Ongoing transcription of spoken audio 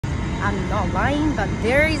I'm not lying, but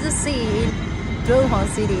there is a sea in Dunhuang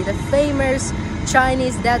City, the famous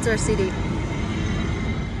Chinese desert city.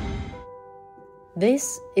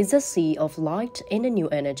 This is a sea of light and a new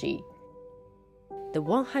energy. The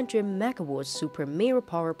 100 megawatt super mirror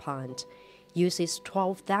power plant uses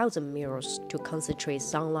 12,000 mirrors to concentrate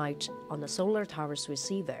sunlight on the solar tower's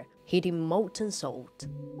receiver, heating molten salt.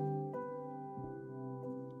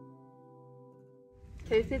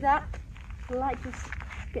 Can you see that? The light just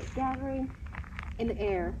get gathering in the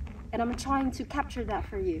air, and I'm trying to capture that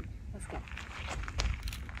for you. Let's go.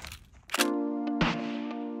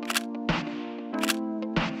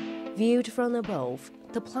 Viewed from above,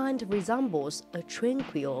 the plant resembles a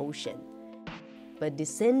tranquil ocean. But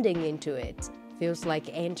descending into it feels like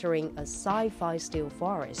entering a sci-fi still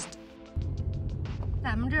forest.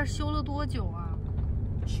 咱们这修了多久啊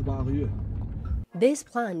？18个月。 This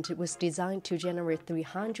plant was designed to generate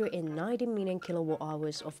 390 million kilowatt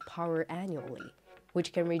hours of power annually,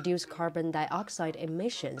 which can reduce carbon dioxide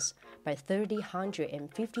emissions by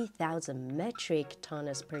 350,000 metric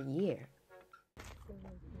tons per year.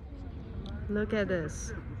 Look at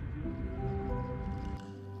this.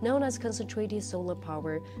 Known as concentrated solar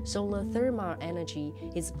power, solar thermal energy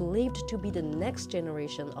is believed to be the next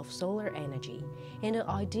generation of solar energy and an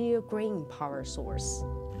ideal green power source.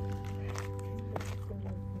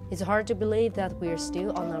 It's hard to believe that we're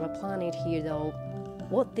still on our planet here though.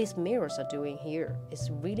 What these mirrors are doing here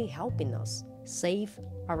is really helping us save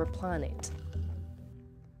our planet.